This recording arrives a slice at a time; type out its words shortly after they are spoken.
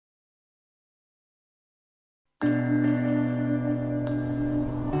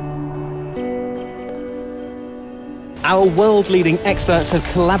our world-leading experts have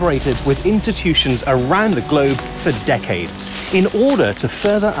collaborated with institutions around the globe for decades in order to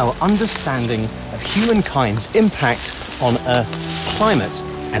further our understanding of humankind's impact on Earth's climate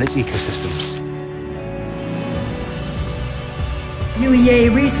and its ecosystems.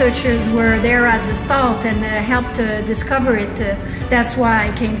 UEA researchers were there at the start and helped discover it. That's why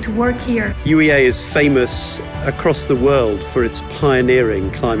I came to work here. UEA is famous across the world for its pioneering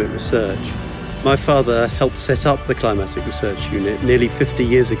climate research. My father helped set up the Climatic Research Unit nearly 50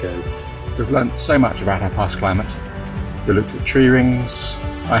 years ago. We've learnt so much about our past climate. We looked at tree rings,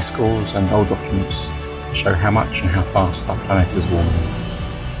 ice cores and old documents to show how much and how fast our planet is warming.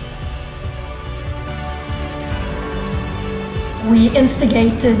 We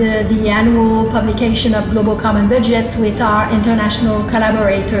instigated the annual publication of global carbon budgets with our international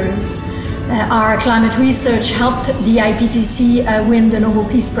collaborators. Our climate research helped the IPCC win the Nobel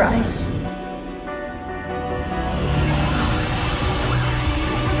Peace Prize.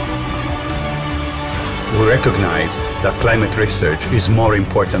 We recognize that climate research is more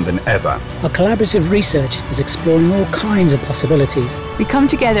important than ever. Our collaborative research is exploring all kinds of possibilities. We come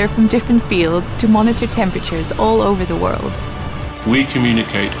together from different fields to monitor temperatures all over the world. We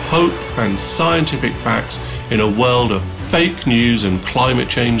communicate hope and scientific facts in a world of fake news and climate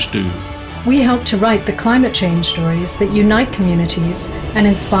change doom. We help to write the climate change stories that unite communities and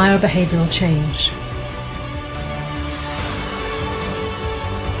inspire behavioral change.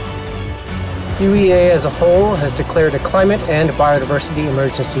 UEA as a whole has declared a climate and biodiversity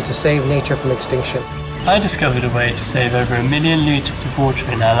emergency to save nature from extinction. I discovered a way to save over 1 million litres of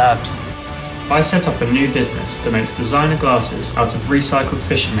water in our labs. I set up a new business that makes designer glasses out of recycled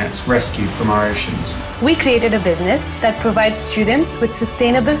fishing nets rescued from our oceans. We created a business that provides students with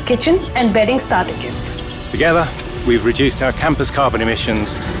sustainable kitchen and bedding starter kits. Together, we've reduced our campus carbon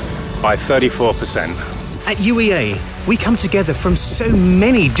emissions by 34%. At UEA, we come together from so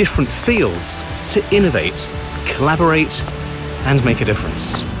many different fields to innovate, collaborate, and make a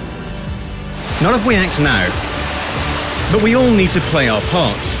difference. Not if we act now, but we all need to play our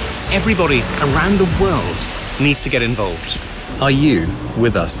part. Everybody around the world needs to get involved. Are you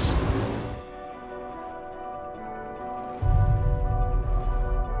with us?